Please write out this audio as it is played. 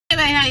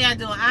everybody, how y'all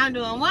doing? I'm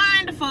doing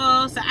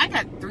wonderful. So I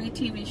got 3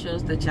 TV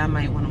shows that y'all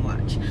might want to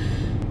watch.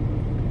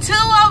 2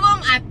 of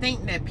them, I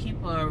think that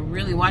people are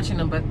really watching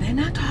them, but they're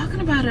not talking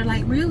about it.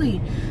 Like,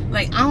 really.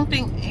 Like, I don't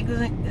think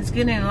it's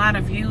getting a lot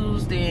of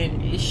views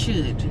than it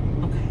should.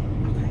 Okay.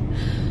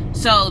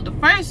 So the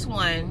first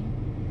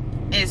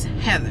one is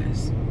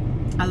Heathers.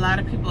 A lot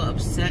of people are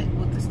upset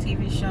with this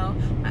TV show,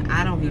 but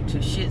I don't give 2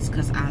 shits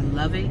because I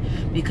love it.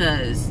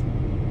 Because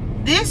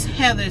this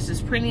Heathers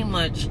is pretty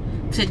much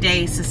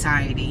today's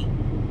society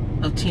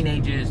of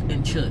teenagers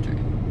and children.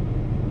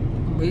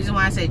 The reason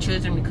why I say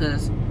children,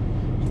 because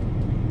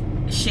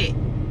shit,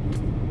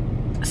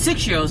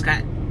 6-year-olds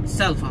got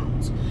cell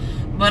phones.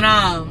 But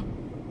and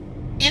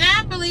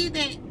I believe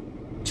that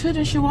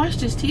children should watch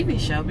this TV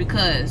show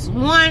because,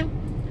 one,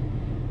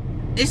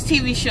 this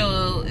TV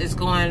show is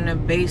going to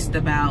based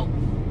about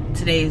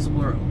today's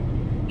world.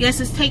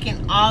 Yes, it's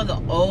taking all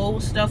the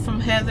old stuff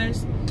from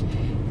Heathers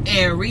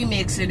and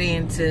remix it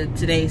into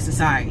today's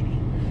society,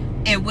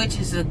 and which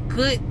is a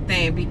good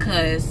thing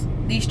because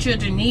these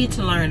children need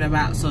to learn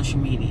about social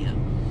media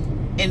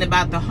and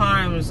about the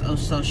harms of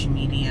social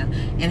media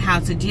and how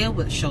to deal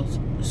with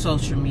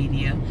social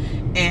media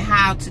and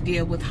how to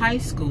deal with high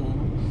school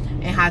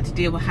and how to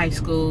deal with high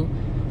school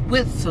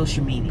with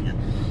social media,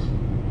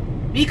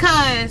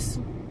 because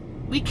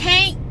we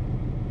can't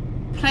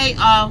play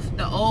off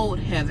the old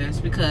Heathers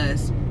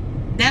because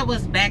that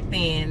was back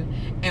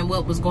then and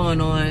what was going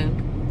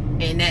on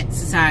in that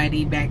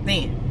society back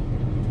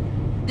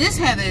then. This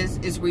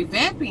Heathers is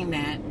revamping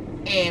that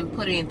and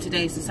put it in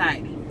today's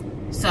society.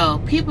 So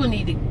people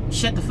need to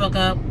shut the fuck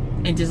up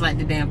and just like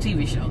the damn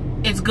TV show.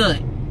 It's good.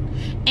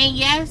 And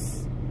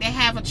yes, they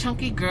have a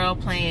chunky girl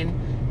playing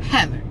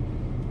Heather.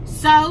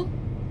 So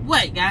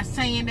what, y'all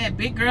saying that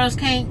big girls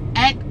can't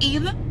act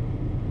either?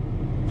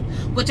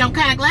 Which I'm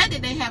kind of glad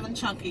that they have a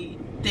chunky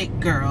thick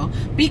girl,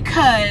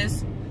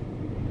 because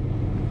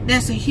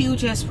that's a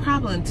huge ass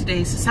problem in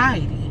today's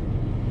society.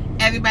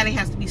 Everybody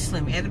has to be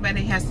slim.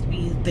 Everybody has to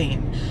be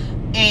thin.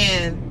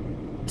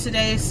 And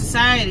today's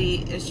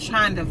society is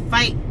trying to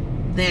fight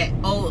that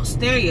old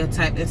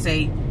stereotype and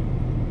say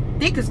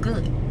thick is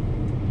good.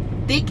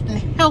 Thick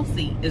and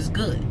healthy is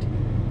good.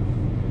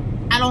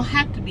 I don't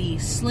have to be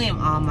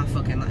slim all my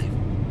fucking life.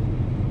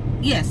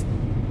 Yes,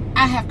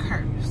 I have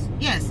curves.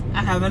 Yes,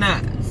 I have an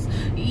ass.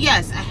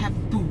 Yes, I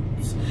have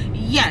boobs.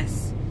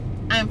 Yes,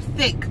 I'm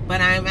thick,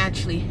 but I'm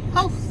actually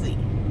healthy.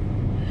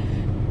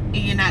 And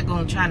you're not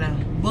going to try to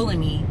bully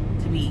me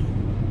to be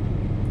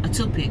a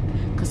toothpick,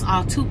 because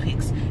all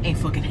toothpicks ain't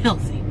fucking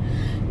healthy.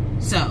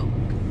 So,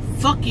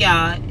 fuck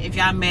y'all if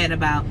y'all mad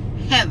about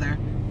Heather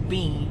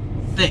being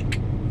thick.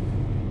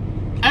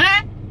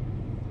 Alright?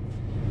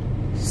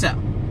 So,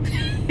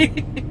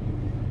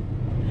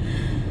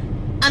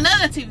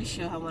 another TV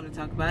show I want to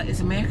talk about is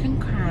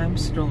American Crime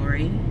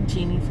Story,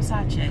 Jeannie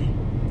Versace.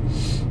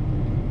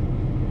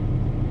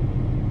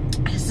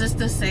 His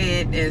sister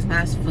said it's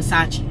not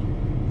Versace.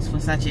 It's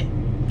Versace.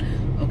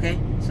 Okay?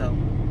 So,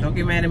 don't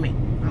get mad at me.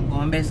 I'm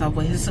going based off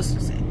what his sister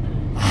said.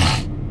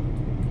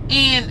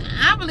 And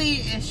I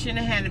believe it shouldn't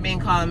have been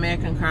called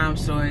American Crime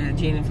Story,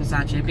 Jeannie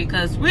Versace,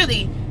 because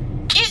really,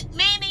 it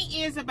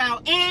mainly is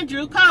about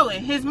Andrew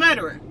Cohen, his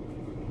murderer.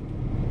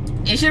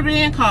 It should have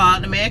been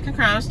called American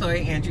Crime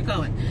Story, Andrew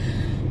Cohen.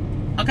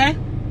 Okay?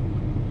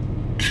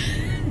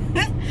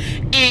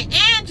 And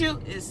Andrew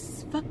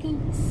is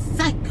fucking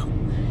psycho.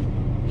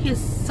 He's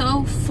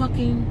so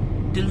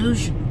fucking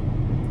delusional.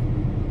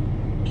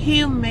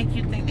 He'll make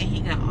you think that he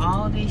got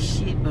all this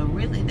shit, but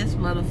really this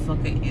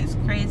motherfucker is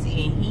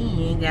crazy and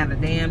he ain't got a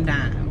damn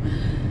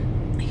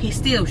dime. He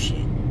steals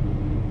shit.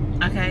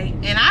 Okay?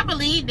 And I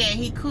believe that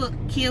he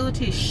killed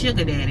his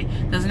sugar daddy,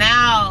 because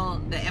now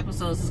the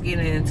episodes is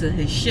getting into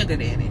his sugar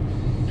daddy.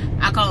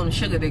 I call him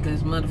sugar daddy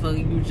because motherfucker,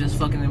 you just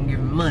fucking him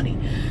giving money.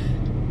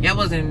 Y'all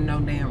wasn't in no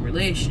damn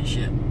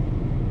relationship.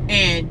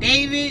 And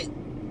David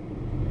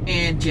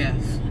and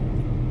Jeff,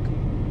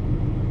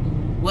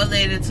 what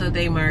led to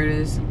their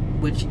murders,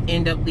 which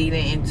end up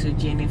leading into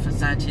Jeannie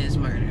Versace's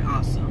murder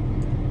also.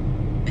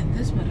 And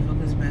this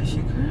motherfucker's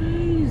batshit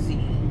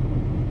crazy.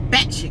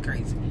 Batshit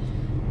crazy.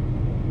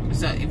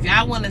 So if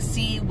y'all want to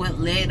see what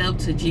led up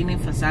to Jeannie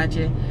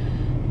Versace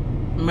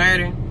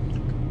murder,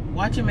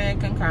 watch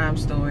American Crime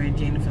Story,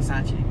 Jeannie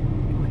Versace,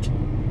 which,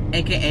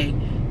 aka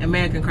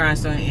American Crime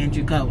Story,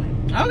 Andrew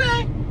Cohen.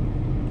 Okay.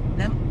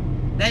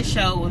 That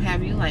show will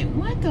have you like,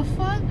 what the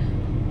fuck?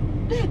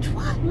 Bitch,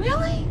 what?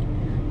 Really?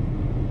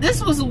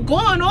 This was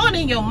going on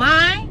in your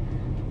mind?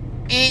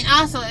 And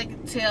also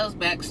it tells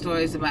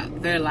backstories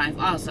about their life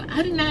also.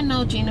 I did not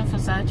know Jeannie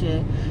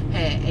Versace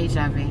had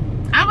HIV.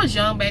 I was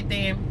young back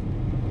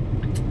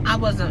then. I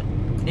wasn't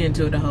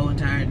into the whole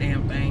entire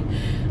damn thing.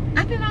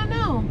 I did not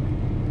know.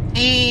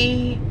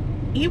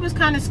 And he was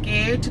kind of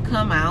scared to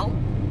come out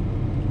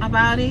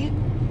about it,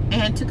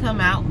 and to come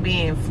out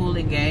being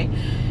fully gay,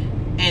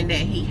 and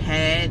that he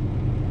had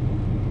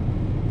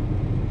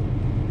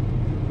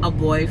a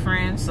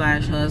boyfriend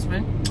slash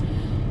husband.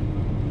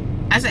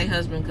 I say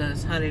husband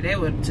because, honey, they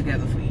were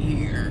together for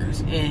years.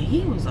 And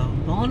he was a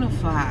bona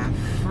fide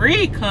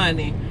freak,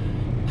 honey.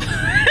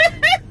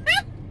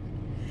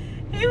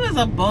 He was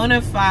a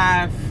bona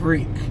fide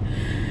freak.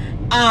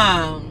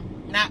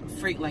 Not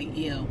freak like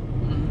ill,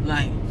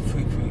 like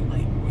freak,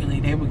 like really.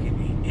 They would get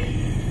me.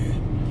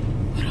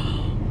 But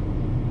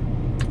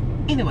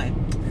anyway,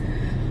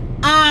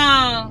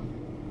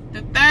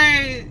 the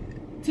third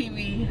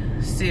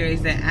TV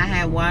series that I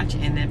had watched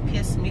and that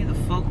pissed me the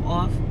fuck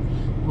off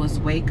was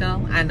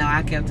Waco. I know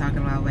I kept talking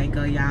about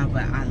Waco, y'all,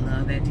 but I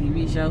love that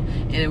TV show,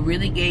 and it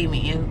really gave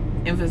me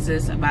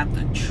emphasis about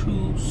the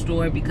true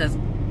story, because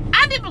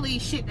I didn't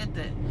believe shit that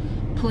the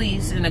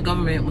police and the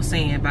government was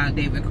saying about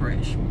David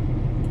Koresh.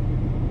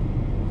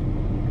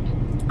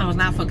 I was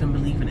not fucking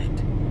believing it.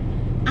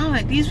 I was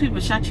like, these people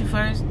shot you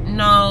first?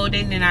 No,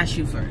 they did not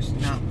shoot first.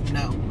 No.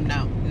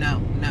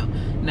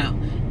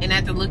 And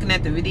after looking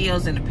at the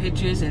videos and the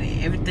pictures and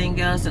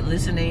everything else and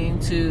listening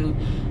to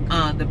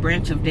the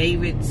branch of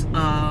David's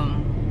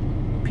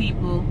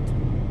people,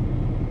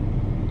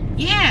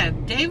 yeah,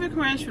 David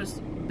Koresh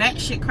was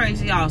batshit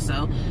crazy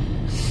also.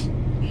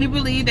 He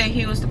believed that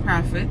he was the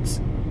prophet.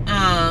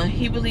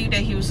 He believed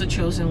that he was the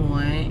chosen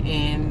one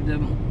and the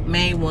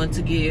main one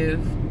to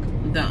give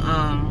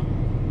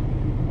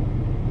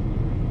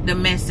the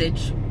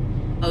message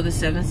of the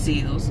 7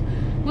 seals,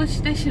 which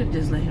they should have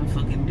just let him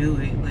fucking do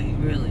it. Like,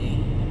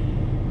 really,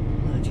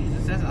 oh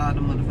Jesus, that's all the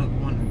motherfucker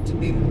wanted to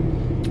do.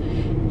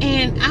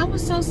 And I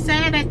was so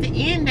sad at the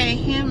end that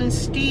him and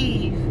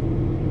Steve,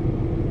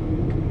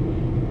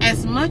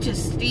 as much as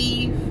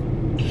Steve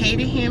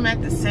hated him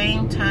at the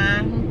same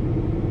time,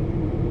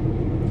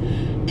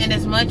 and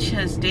as much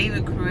as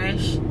David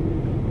Koresh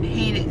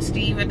hated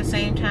Steve at the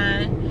same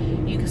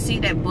time, you can see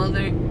that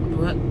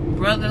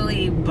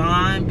brotherly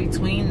bond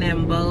between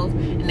them both,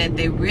 and that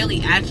they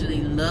really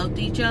actually loved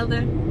each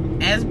other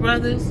as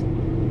brothers,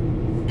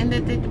 and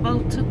that they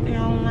both took their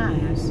own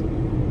lives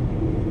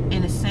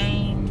in the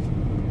same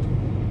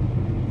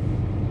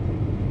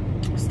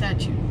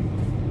statue,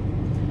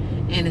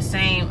 in the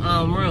same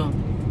room.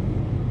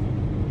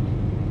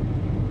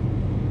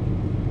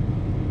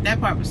 That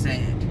part was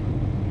sad.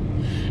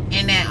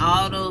 And that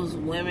all those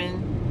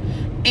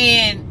women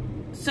and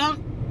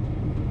some,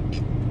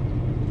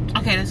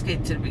 okay, let's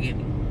get to the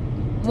beginning.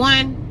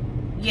 One,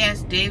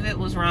 yes, David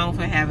was wrong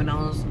for having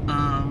those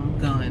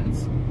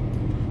guns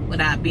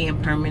without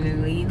being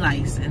permanently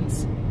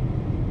licensed.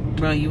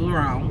 Bro, you were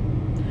wrong.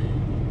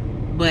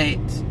 But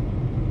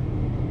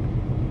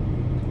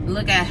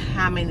look at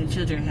how many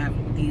children have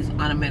these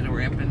automatic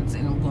weapons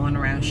and going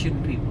around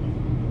shooting people.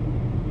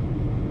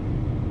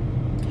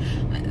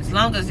 As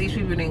long as these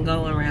people didn't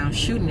go around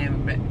shooting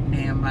every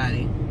damn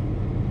body,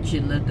 you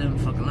should let them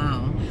fuck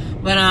alone.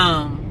 But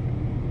and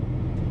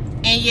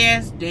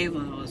yes,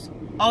 David was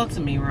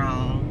ultimately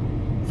wrong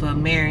for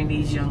marrying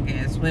these young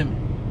ass women.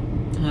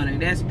 Honey,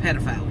 that's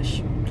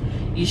pedophile-ish.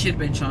 You should have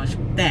been charged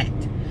with that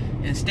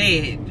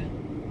instead.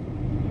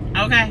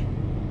 Okay,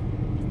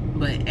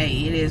 but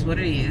hey, it is what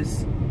it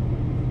is.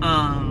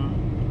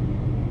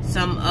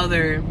 Some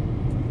other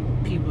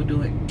people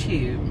do it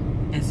too,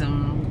 and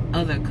some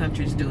other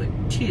countries do it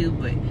too,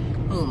 but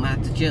who am I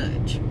to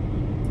judge?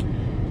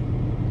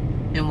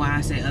 And why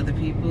I say other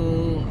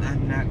people,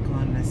 I'm not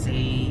going to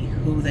say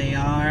who they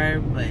are,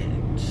 but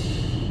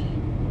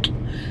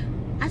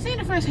I seen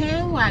it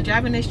firsthand while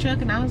driving this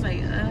truck, and I was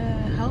like,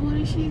 how old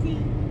is she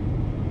again?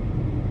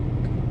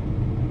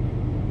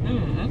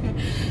 Okay.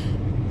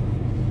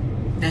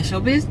 That's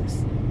your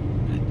business.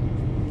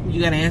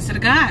 You gotta answer to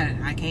God.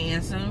 I can't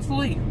answer them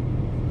for you.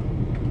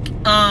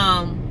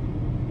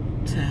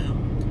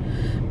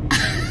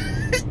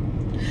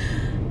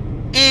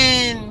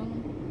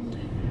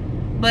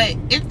 But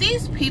if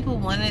these people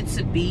wanted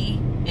to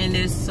be in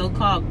this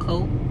so-called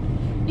cult,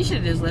 you should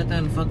have just let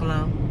them the fuck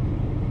alone.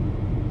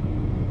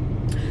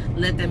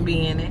 Let them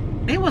be in it.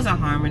 They wasn't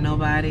harming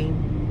nobody.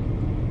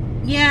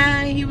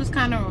 Yeah, he was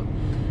kind of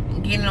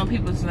getting on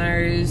people's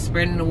nerves,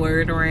 spreading the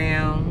word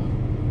around,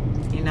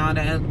 and all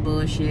that other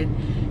bullshit.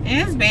 And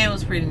his band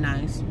was pretty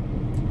nice.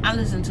 I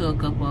listened to a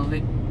couple of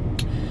it.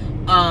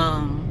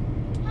 I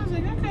was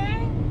like,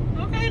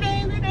 okay,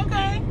 David,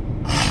 okay.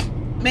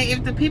 But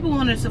if the people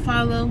wanted to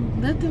follow,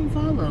 let them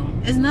follow.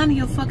 It's none of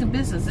your fucking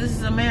business. This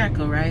is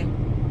America, right?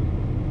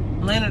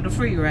 Land of the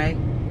free, right?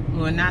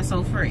 Well, not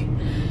so free.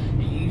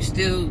 You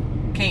still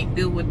can't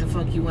do what the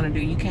fuck you want to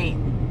do. You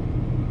can't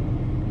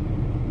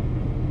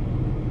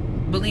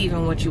believe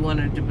in what you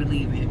wanted to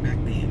believe in back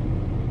then.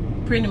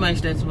 Pretty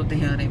much that's what the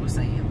hell they were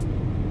saying.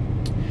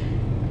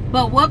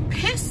 But what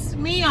pissed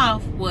me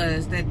off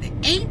was that the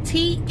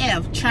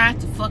ATF tried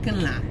to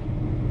fucking lie.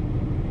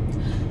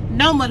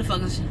 No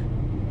motherfuckers.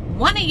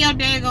 One of your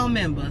daggone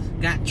members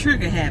got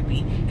trigger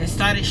happy and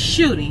started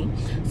shooting.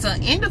 So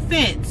in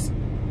defense,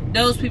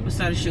 those people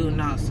started shooting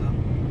also.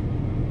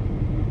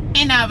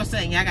 And all of a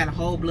sudden, y'all got a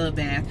whole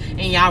bloodbath.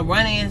 And y'all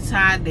running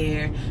inside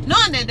there,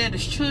 knowing that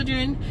there's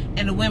children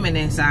and the women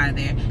inside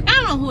there. Y'all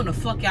don't know who the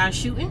fuck y'all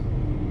shooting.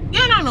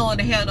 Y'all don't know what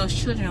the hell those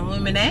children and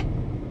women at.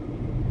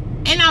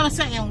 And all of a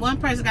sudden, one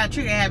person got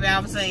trigger happy. All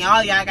of a sudden,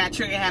 all y'all got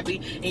trigger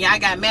happy. And y'all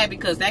got mad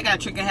because they got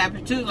trigger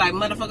happy too. Like,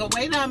 motherfucker,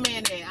 wait a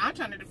minute. I'm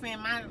trying to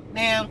defend my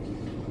damn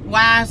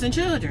wives and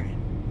children.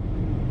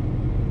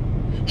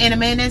 and the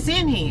man that's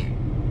in here.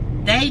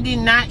 They did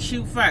not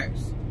shoot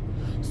first.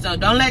 So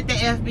don't let the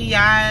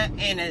FBI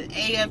and the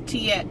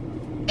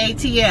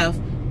ATF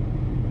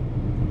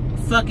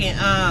fucking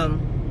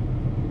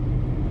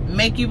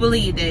make you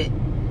believe that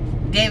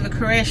David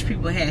Koresh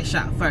people had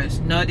shot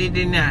first. No, they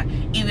did not.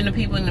 Even the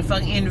people in the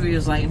fucking interview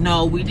was like,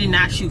 no, we did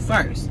not shoot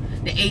first.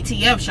 The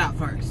ATF shot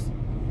first.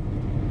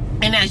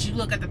 And as you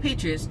look at the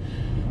pictures,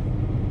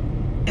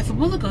 if a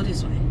bullet go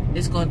this way,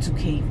 it's going to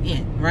cave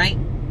in, right?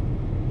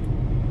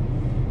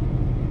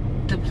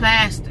 The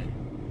plastic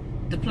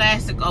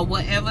or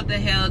whatever the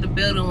hell the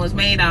building was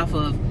made off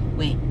of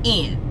went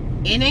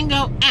in. It didn't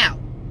go out.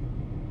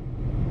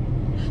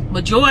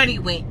 Majority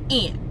went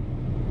in.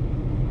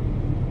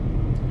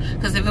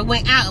 Because if it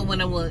went out, it would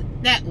have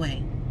went that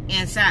way,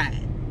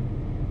 inside.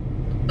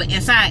 But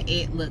inside,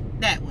 it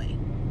looked that way.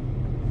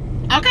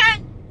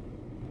 Okay?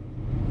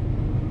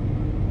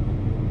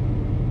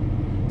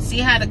 See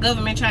how the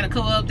government tried to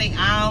cover up their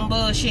own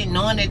bullshit,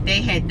 knowing that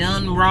they had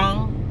done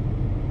wrong?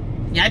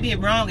 Y'all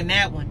did wrong in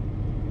that one.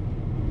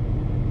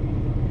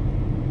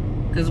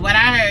 Because what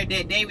I heard,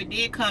 that David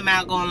did come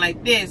out going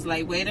like this,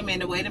 like, wait a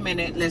minute,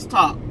 let's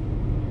talk.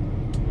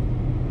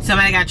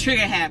 Somebody got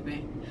trigger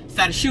happy,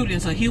 started shooting,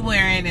 so he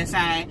went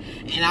inside,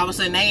 and all of a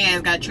sudden they ass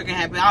got trigger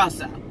happy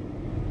also.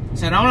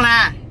 So don't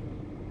lie.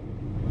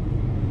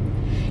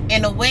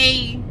 And the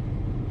way,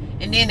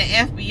 and then the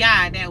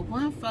FBI, that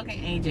one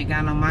fucking agent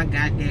got on my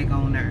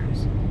goddamn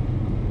nerves.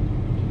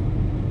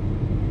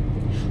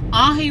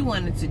 All he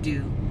wanted to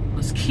do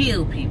was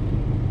kill people.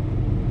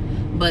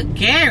 But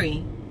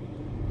Gary,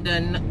 the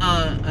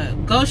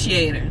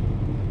negotiator,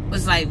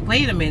 was like,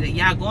 wait a minute,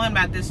 y'all going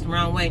about this the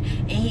wrong way.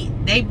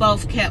 And they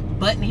both kept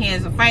butting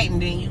heads and fighting.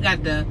 Then you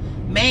got the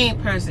main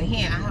person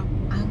here. I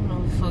don't know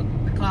what the fuck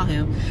to call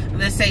him.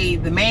 Let's say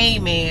the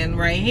main man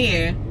right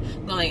here,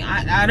 going,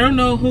 I don't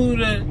know who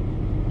to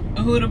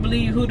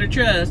believe, who to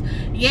trust.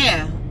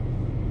 Yeah.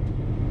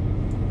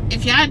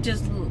 If y'all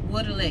just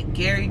would have let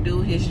Gary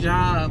do his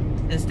job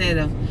instead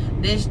of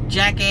this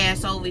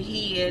jackass over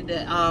here,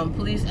 the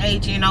police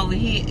agent over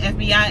here,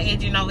 FBI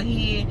agent over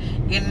here,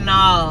 getting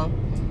all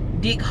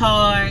dick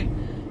hard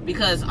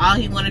because all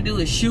he want to do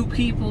is shoot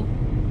people.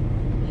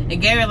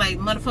 And Gary like,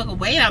 motherfucker,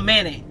 wait a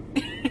minute.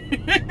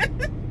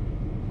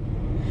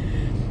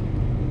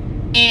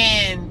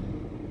 And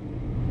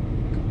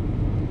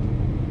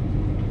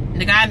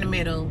the guy in the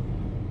middle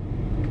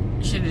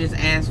should have just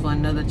asked for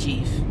another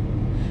chief,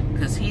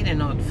 because he didn't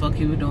know what the fuck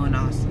he was doing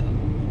also.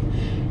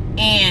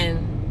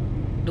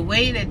 And the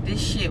way that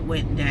this shit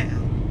went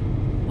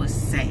down was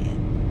sad.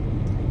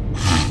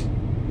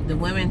 The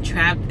women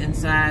trapped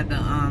inside the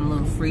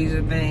little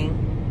freezer thing,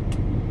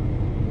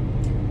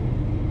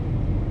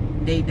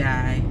 they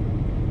died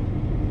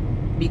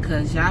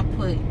because y'all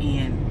put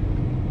in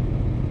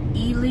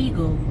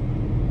illegal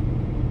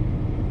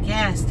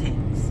gas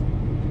tanks.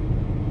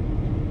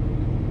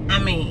 I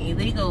mean,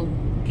 illegal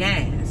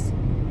gas,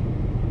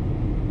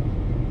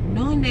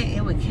 knowing that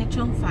it would catch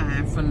on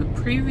fire from the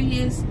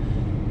previous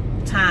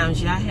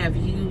times y'all have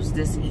used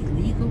this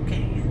illegal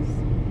gas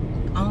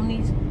on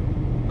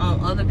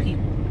other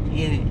people,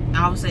 and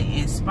I would say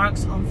it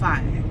sparks on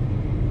fire,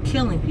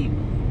 killing people.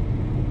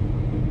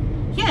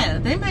 Yeah,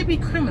 they may be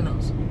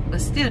criminals,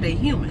 but still they're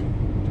human.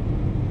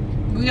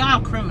 We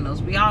all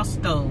criminals. We all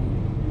stole.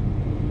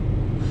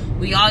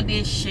 We all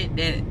did shit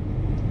that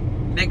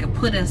could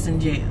put us in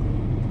jail.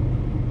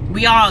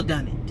 We all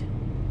done it.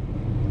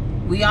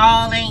 We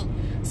all ain't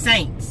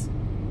saints.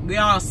 We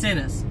all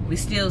sinners. We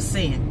still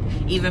sin.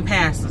 Even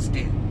pastors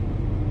do.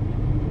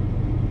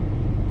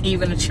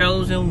 Even the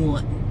chosen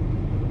one.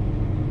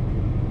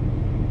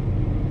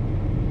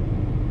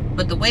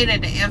 But the way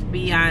that the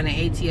FBI and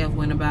the ATF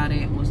went about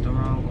it was the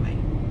wrong way.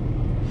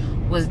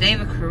 Was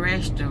David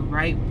Koresh the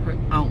right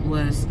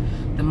was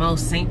the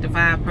most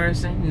sanctified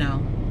person?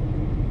 No.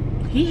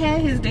 He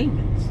had his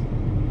demons.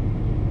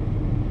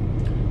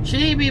 Should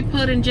he be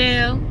put in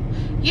jail?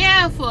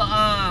 Yeah, for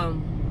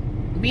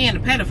being a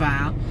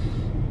pedophile.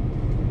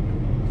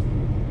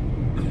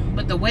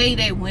 But the way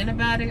they went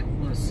about it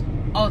was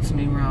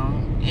ultimately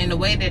wrong. And the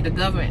way that the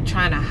government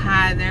trying to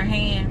hide their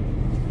hand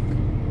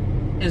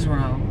is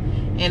wrong.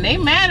 And they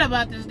mad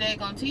about this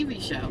daggone TV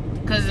show.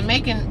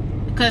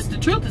 Because the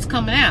truth is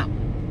coming out.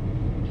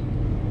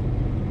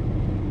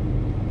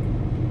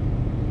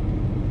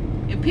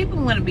 If people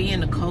want to be in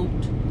the cult,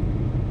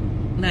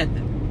 let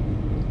them.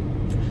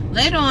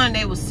 Later on,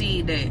 they will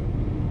see that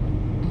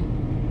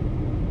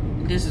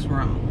this is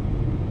wrong.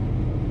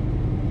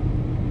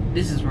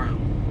 This is wrong.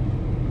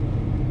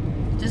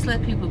 Just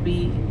let people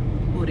be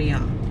who they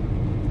are.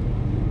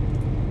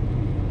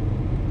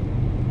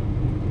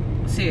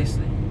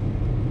 Seriously.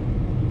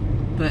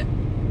 But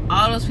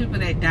all those people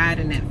that died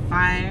in that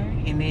fire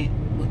and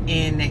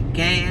that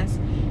gas,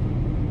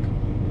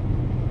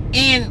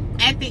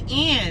 and at the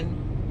end,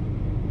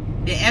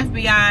 the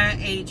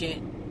FBI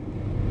agent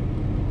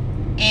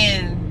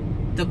and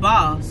the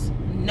boss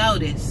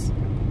noticed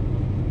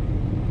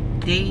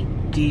they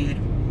did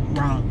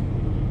wrong.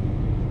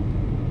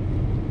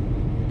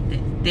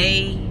 That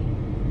they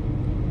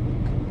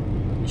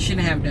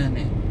shouldn't have done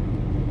that.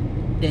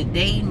 That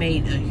they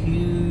made a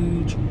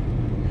huge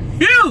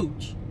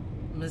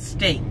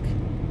mistake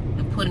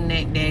in putting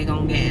that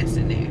daggone gas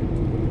in there.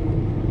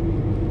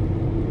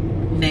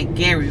 And that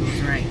Gary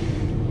was right.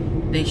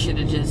 They should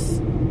have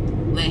just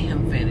let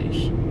him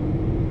finish.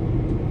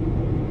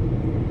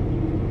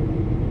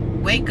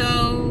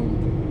 Waco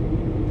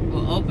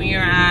will open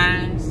your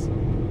eyes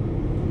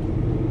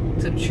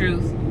to the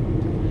truth.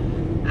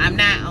 I'm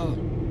not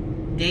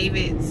on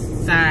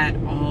David's side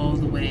all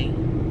the way,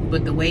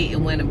 but the way it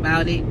went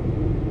about it,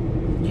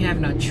 you have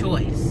no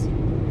choice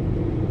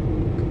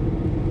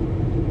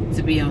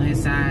to be on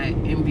his side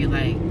and be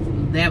like,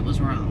 that was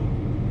wrong.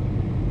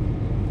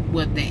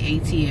 What the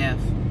ATF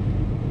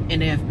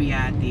and the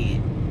FBI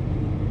did.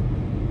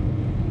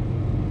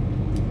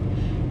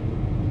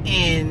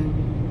 And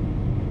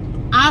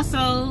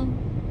also,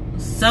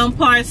 some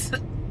parts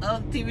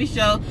of the TV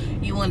show,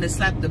 you wanted to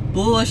slap the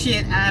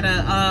bullshit out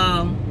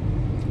of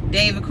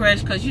David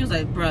Koresh, because you was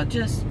like, bro,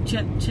 just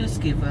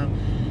give up.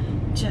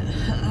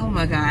 Oh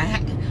my God,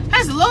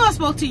 has the Lord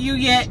spoke to you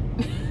yet?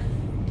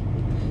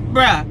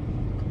 Bruh,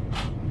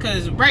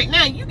 because right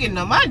now you getting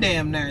on my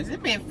damn nerves.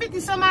 It's been 50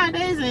 some odd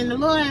days and the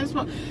Lord hasn't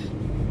spoken.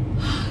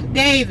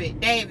 David,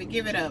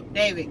 give it up.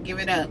 David, give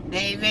it up.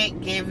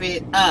 David, give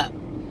it up.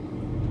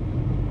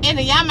 And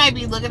y'all might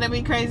be looking at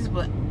me crazy,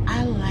 but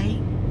I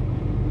like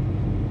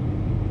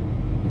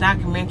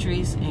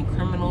documentaries and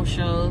criminal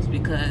shows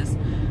because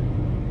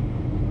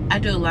I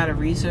do a lot of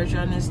research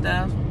on this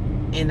stuff,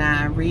 and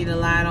I read a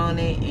lot on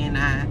it, and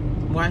I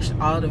watch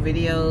all the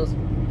videos,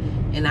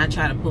 and I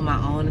try to put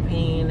my own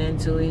opinion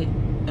into it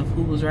of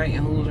who was right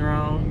and who was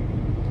wrong.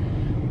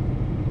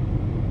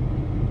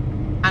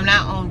 I'm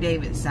not on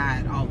David's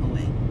side all the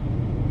way,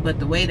 but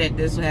the way that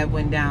this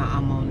went down,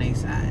 I'm on their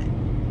side.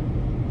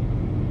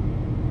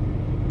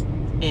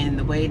 And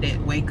the way that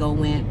Waco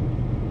went,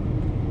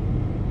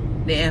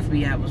 the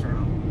FBI was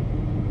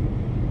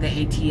wrong. The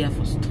ATF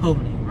was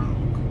totally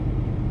wrong.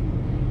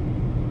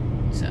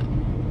 So,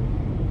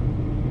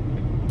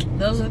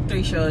 those are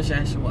 3 shows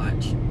y'all should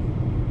watch.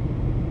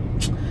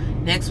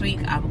 Next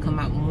week, I will come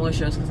out with more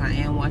shows because I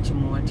am watching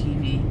more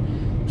TV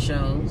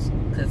shows.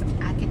 Because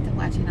I get to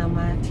watch it on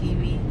my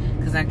TV.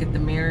 Because I get the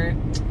mirror.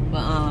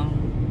 But,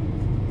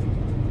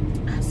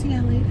 I'll see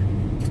y'all later.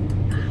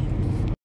 Bye.